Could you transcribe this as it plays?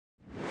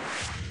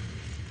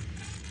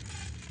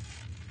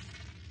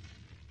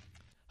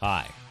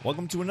Hi,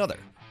 welcome to another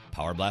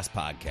Power Blast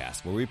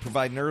podcast where we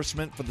provide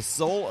nourishment for the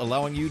soul,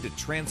 allowing you to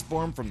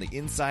transform from the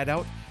inside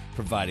out,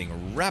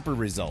 providing rapid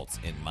results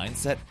in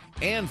mindset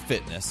and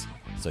fitness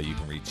so you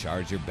can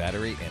recharge your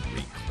battery and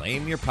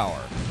reclaim your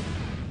power.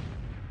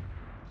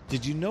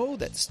 Did you know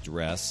that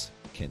stress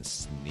can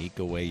sneak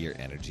away your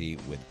energy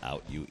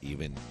without you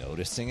even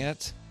noticing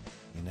it?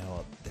 You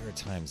know, there are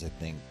times I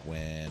think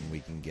when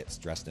we can get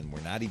stressed and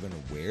we're not even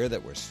aware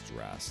that we're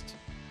stressed.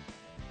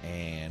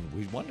 And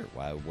we wonder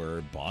why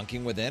we're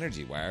bonking with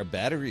energy, why our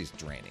battery's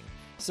draining.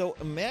 So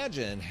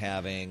imagine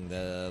having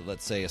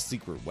let's say, a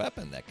secret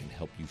weapon that can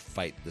help you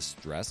fight the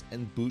stress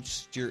and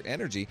boost your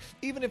energy,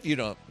 even if you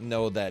don't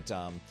know that,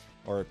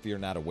 or if you're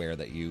not aware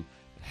that you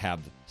have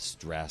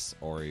stress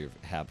or you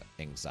have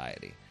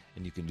anxiety.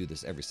 And you can do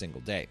this every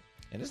single day.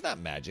 And it's not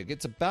magic.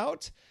 It's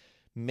about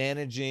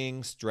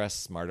managing stress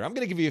smarter. I'm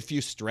going to give you a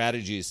few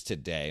strategies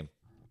today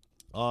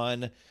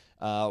on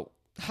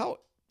how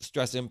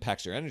stress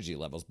impacts your energy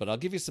levels, but I'll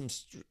give you some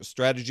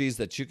strategies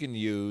that you can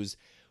use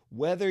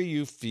whether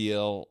you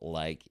feel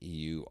like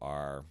you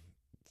are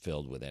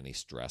filled with any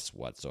stress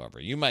whatsoever.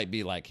 You might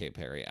be like, hey,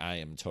 Perry, I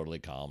am totally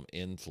calm,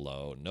 in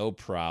flow, no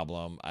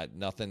problem.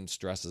 Nothing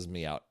stresses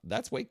me out.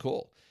 That's way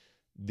cool.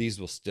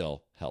 These will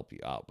still help you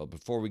out. But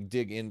before we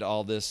dig into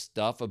all this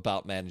stuff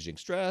about managing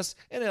stress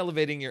and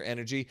elevating your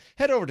energy,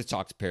 head over to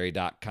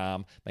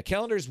talktoperry.com. My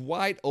calendar is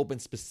wide open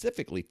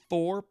specifically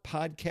for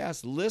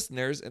podcast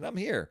listeners, and I'm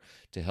here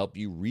to help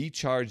you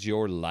recharge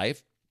your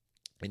life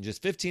in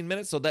just 15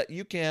 minutes so that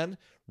you can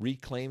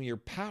reclaim your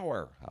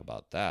power. How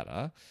about that,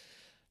 huh?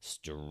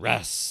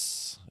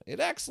 Stress. It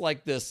acts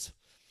like this.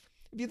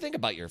 If you think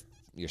about your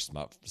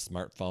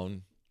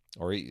smartphone,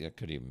 or it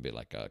could even be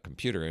like a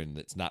computer and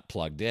it's not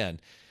plugged in,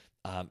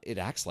 it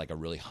acts like a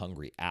really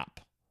hungry app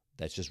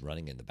that's just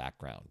running in the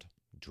background,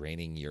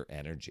 draining your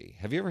energy.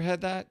 Have you ever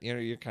had that? You know,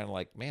 you're kind of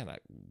like, man,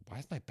 why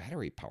is my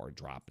battery power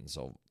dropping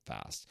so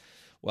fast?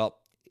 Well,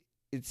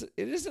 it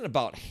isn't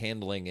about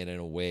handling it in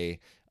a way.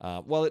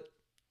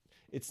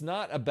 It's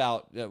not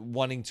about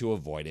wanting to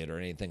avoid it or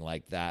anything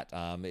like that.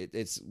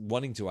 It's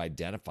wanting to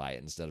identify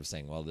it instead of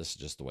saying, well, this is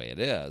just the way it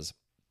is.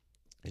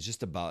 It's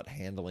just about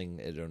handling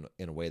it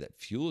in a way that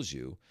fuels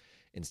you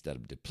instead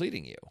of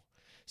depleting you.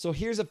 So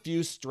here's a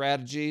few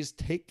strategies.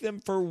 Take them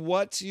for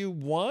what you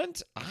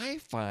want. I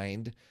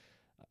find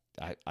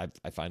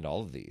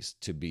all of these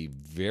to be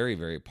very,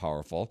 very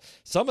powerful.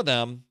 Some of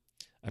them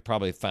I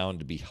probably found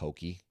to be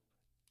hokey.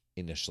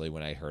 Initially,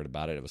 when I heard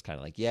about it, it was kind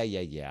of like,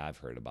 yeah, I've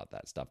heard about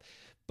that stuff.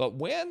 But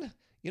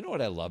you know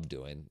what I love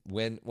doing?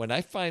 When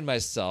I find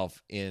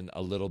myself in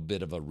a little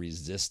bit of a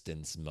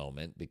resistance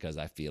moment because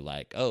I feel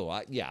like,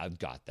 I've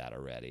got that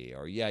already,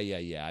 or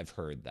yeah, I've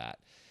heard that.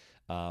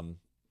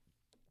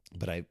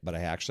 But I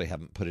actually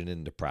haven't put it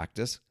into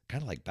practice.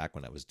 Kind of like back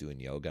when I was doing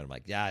yoga. I'm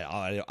like,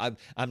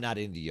 I'm not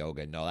into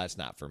yoga. No, that's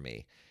not for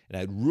me. And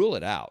I'd rule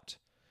it out.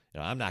 You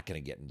know, I'm not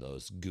going to get into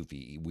those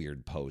goofy,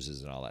 weird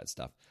poses and all that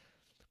stuff.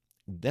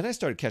 Then I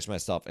started catching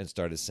myself and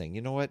started saying,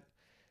 you know what?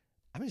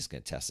 I'm just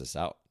going to test this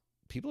out.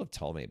 People have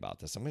told me about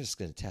this. I'm just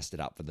going to test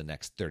it out for the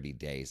next 30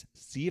 days.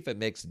 See if it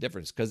makes a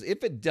difference. Because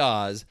if it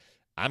does,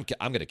 I'm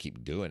going to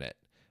keep doing it.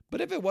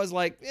 But if it was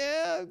like,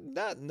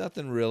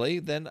 nothing really,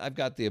 then I've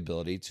got the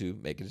ability to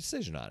make a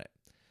decision on it.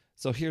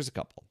 So here's a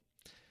couple.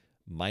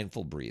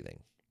 Mindful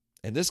breathing.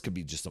 And this could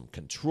be just some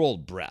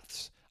controlled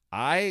breaths.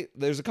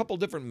 There's a couple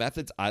different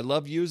methods I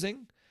love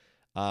using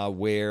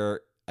where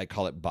I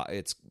call it,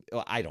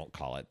 I don't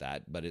call it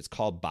that, but it's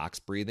called box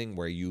breathing,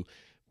 where you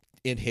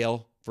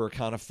inhale for a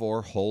count of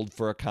 4, hold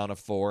for a count of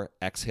 4,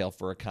 exhale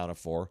for a count of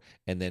 4,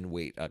 and then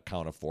wait a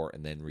count of 4,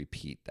 and then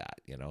repeat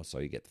that, so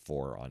you get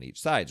 4 on each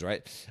side,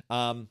 right?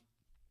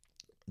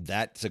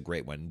 That's a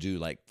great one. Do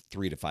like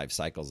 3 to 5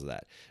 cycles of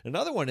that.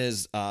 Another one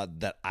is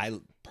that I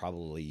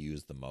probably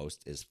use the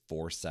most is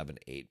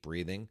 4-7-8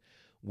 breathing,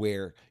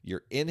 where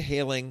you're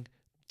inhaling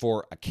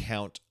for a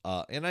count,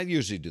 and I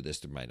usually do this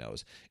through my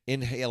nose,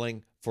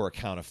 inhaling for a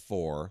count of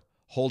 4,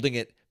 holding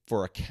it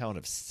for a count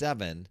of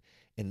 7,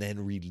 and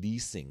then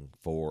releasing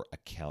for a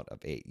count of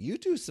 8. You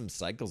do some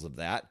cycles of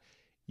that,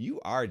 you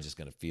are just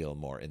going to feel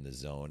more in the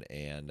zone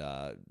and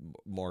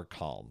more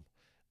calm.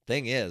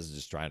 Thing is,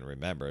 just trying to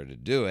remember to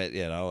do it,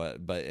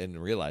 but in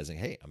realizing,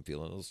 hey, I'm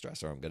feeling a little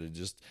stressed, or I'm going to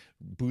just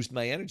boost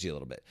my energy a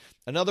little bit.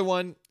 Another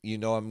one, I'm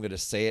going to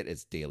say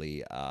it's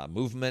daily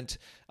movement,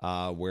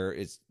 where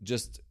it's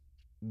just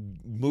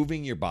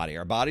moving your body.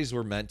 Our bodies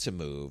were meant to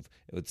move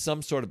with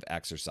some sort of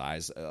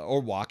exercise or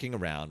walking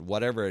around,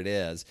 whatever it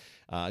is.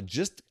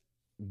 Just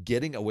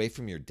getting away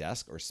from your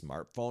desk or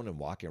smartphone and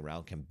walking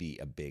around can be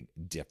a big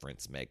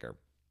difference maker.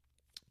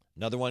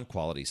 Another one,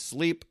 quality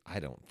sleep. I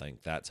don't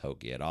think that's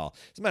hokey at all.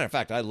 As a matter of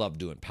fact, I love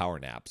doing power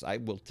naps. I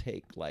will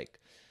take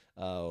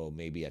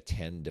maybe a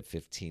 10 to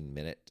 15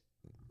 minute,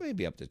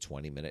 maybe up to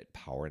 20-minute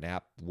power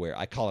nap, where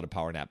I call it a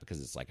power nap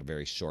because it's like a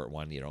very short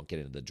one. You don't get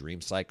into the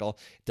dream cycle.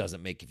 It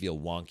doesn't make you feel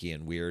wonky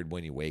and weird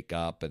when you wake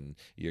up, and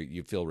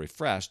you feel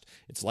refreshed.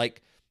 It's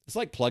like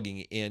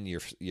plugging in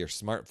your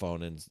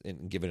smartphone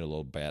and giving it a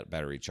little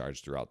battery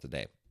charge throughout the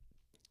day.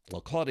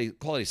 Well,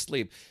 quality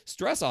sleep,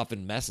 stress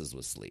often messes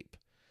with sleep.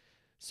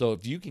 So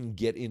if you can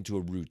get into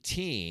a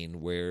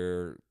routine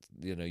where,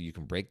 you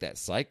can break that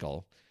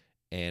cycle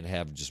and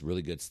have just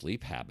really good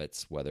sleep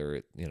habits,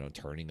 whether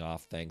turning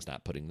off things,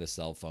 not putting the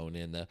cell phone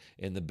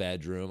in the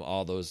bedroom,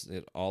 all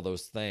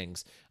those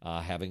things,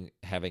 having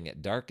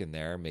it dark in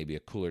there, maybe a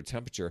cooler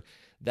temperature,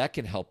 that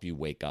can help you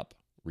wake up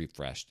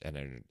refreshed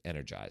and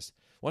energized.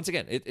 Once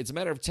again, it's a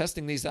matter of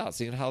testing these out,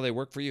 seeing how they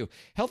work for you.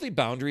 Healthy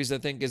boundaries, I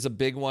think, is a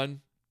big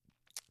one.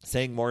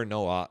 Saying more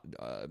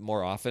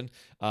more often.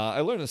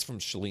 I learned this from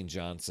Chalene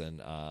Johnson.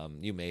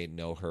 You may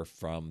know her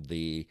from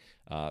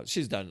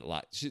she's done a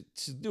lot. She's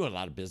doing a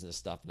lot of business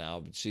stuff now,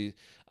 but she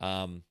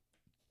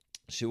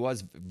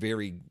was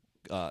very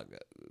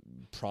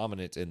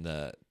prominent in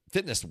the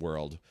fitness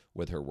world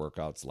with her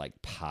workouts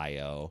like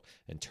PiYo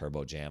and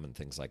Turbo Jam and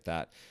things like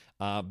that.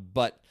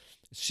 But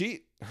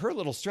her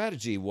little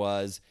strategy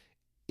was,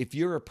 if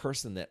you're a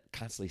person that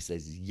constantly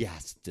says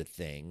yes to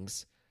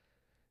things,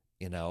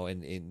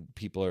 and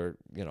people are,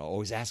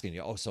 always asking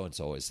you, oh,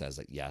 so-and-so always says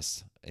that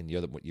yes, and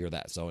you're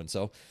that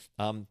so-and-so.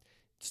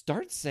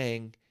 Start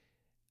saying,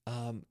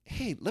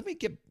 hey, let me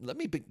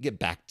get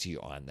back to you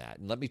on that,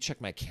 and let me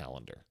check my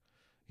calendar.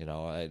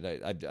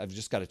 I've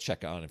just got to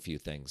check on a few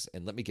things,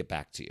 and let me get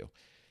back to you.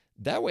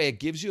 That way it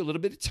gives you a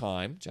little bit of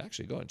time to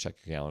actually go and check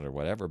your calendar or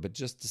whatever, but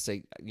just to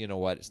say, you know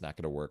what, it's not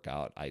going to work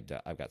out.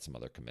 I've got some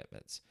other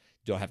commitments.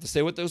 You don't have to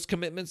say what those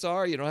commitments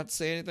are. You don't have to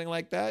say anything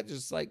like that.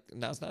 Just like,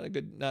 now's not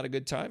a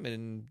good time,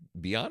 and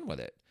be on with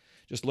it.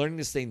 Just learning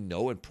to say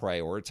no and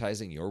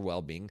prioritizing your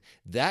well-being,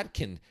 that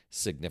can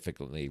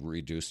significantly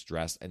reduce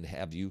stress and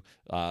have you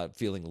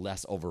feeling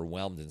less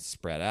overwhelmed and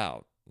spread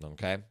out.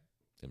 Okay?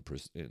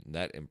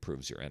 That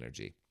improves your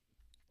energy.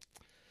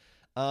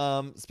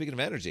 Speaking of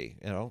energy,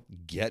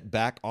 get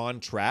back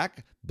on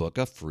track. Book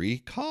a free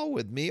call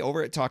with me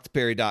over at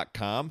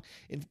talktoperry.com.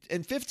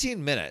 In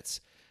 15 minutes,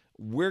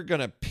 we're going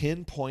to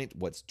pinpoint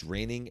what's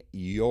draining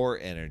your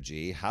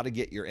energy, how to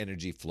get your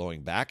energy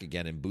flowing back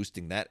again and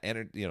boosting that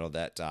energy,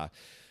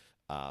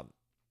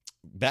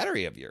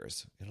 battery of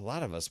yours. And a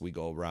lot of us, we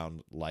go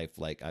around life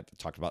like I've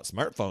talked about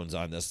smartphones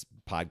on this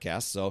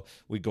podcast. So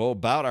we go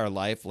about our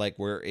life like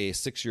we're a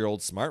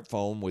 6-year-old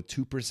smartphone with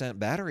 2%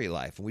 battery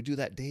life. And we do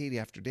that day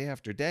after day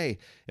after day.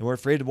 And we're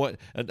afraid of what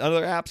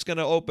another app's going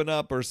to open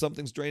up or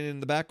something's draining in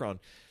the background.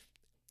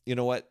 You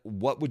know what?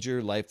 What would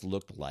your life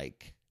look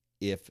like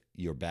if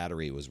your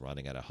battery was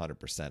running at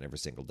 100% every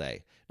single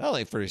day? Not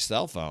only for your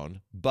cell phone,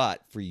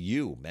 but for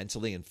you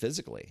mentally and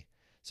physically.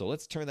 So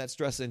let's turn that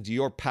stress into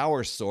your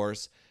power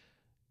source.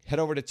 Head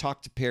over to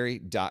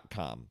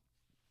talktoperry.com.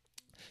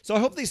 So I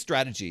hope these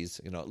strategies,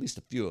 at least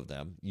a few of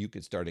them, you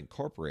could start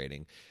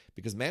incorporating,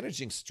 because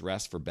managing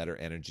stress for better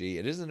energy,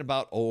 it isn't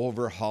about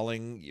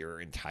overhauling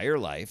your entire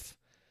life.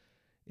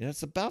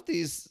 It's about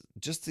these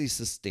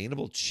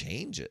sustainable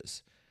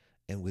changes.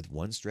 And with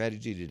one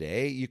strategy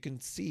today, you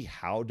can see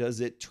how does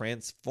it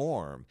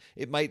transform.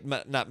 It might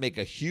not make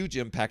a huge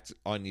impact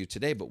on you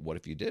today, but what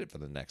if you did it for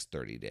the next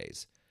 30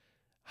 days?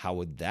 How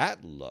would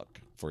that look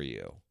for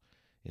you?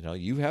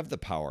 You have the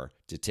power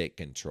to take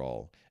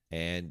control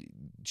and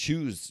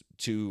choose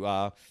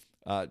to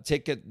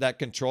take that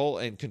control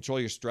and control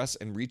your stress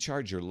and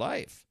recharge your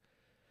life.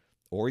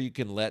 Or you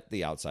can let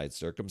the outside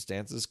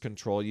circumstances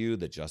control you,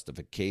 the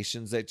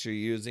justifications that you're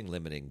using,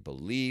 limiting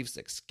beliefs,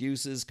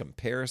 excuses,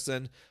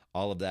 comparison,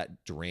 all of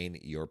that drain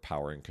your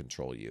power and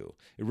control you.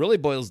 It really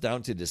boils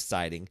down to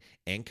deciding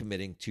and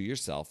committing to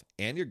yourself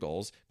and your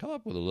goals. Come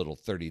up with a little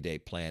 30-day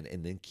plan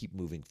and then keep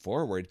moving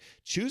forward.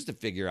 Choose to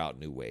figure out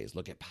new ways.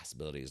 Look at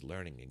possibilities,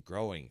 learning and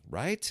growing,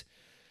 right?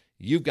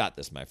 You've got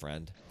this, my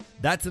friend.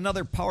 That's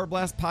another Power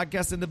Blast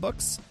podcast in the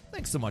books.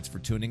 Thanks so much for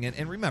tuning in.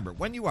 And remember,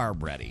 when you are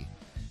ready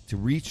to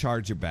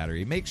recharge your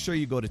battery, make sure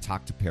you go to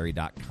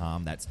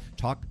talktoperry.com. That's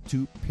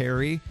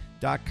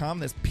talktoperry.com.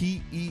 That's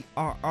Perry.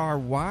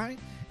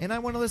 And I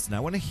want to listen.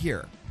 I want to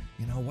hear,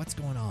 what's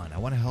going on. I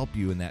want to help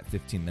you in that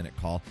 15-minute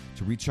call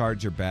to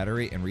recharge your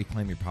battery and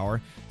reclaim your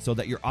power so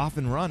that you're off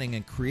and running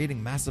and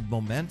creating massive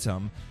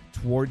momentum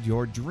toward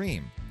your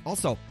dream.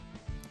 Also,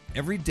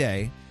 every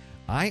day,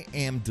 I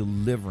am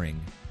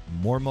delivering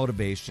more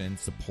motivation,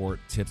 support,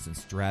 tips, and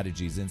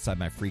strategies inside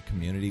my free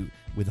community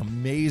with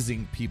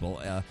amazing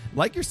people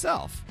like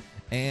yourself.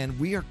 And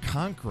we are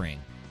conquering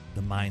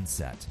the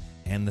mindset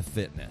and the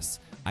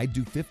fitness. I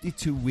do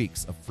 52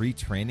 weeks of free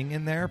training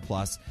in there.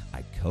 Plus,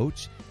 I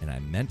coach and I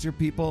mentor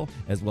people,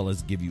 as well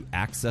as give you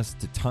access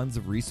to tons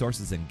of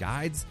resources and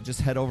guides.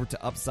 Just head over to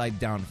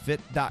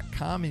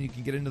UpsideDownFit.com and you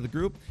can get into the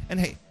group. And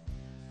hey,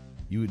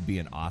 you would be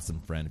an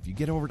awesome friend if you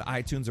get over to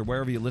iTunes or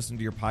wherever you listen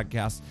to your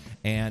podcast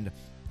and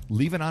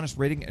leave an honest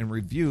rating and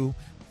review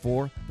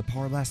for the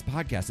Power Blast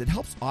podcast. It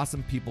helps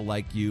awesome people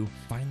like you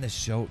find the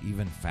show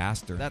even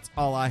faster. That's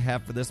all I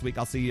have for this week.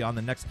 I'll see you on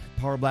the next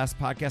Power Blast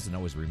podcast. And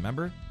always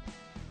remember,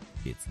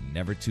 it's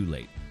never too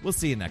late. We'll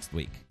see you next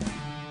week.